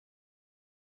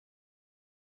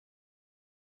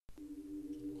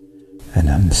An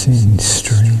unseen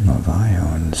stream of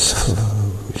ions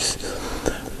flows,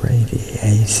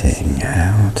 radiating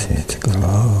out it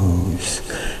glows,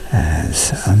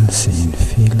 as unseen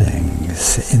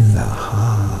feelings in the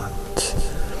heart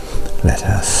let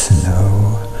us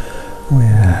know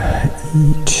we're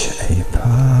each a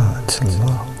part,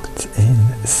 locked in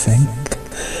sync,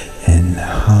 in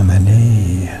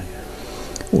harmony.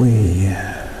 We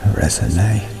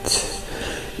resonate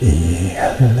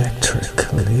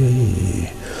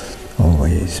electrically,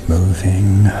 always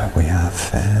moving, we have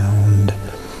found,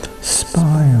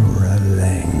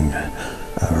 spiraling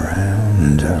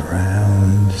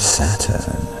around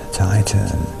Saturn,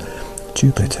 Titan,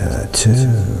 Jupiter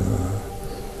too.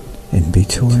 In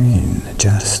between,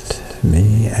 just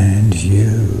me and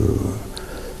you.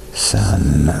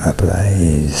 Sun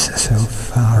ablaze so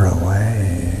far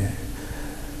away.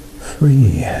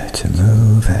 Free to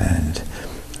move and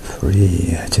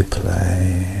free to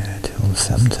play, till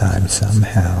sometime,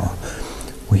 somehow,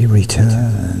 we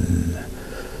return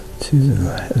to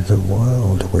the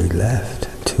world we left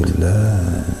to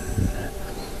learn.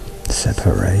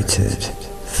 Separated,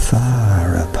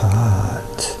 far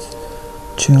apart,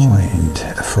 joined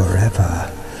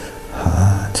forever,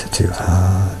 heart to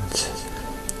heart,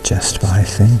 just by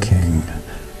thinking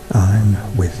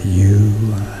I'm with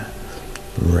you.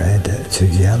 Red to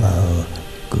yellow,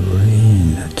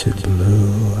 green to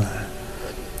blue,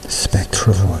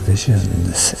 spectral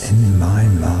visions in my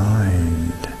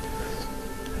mind,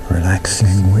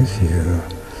 relaxing with you,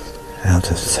 out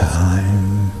of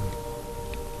time,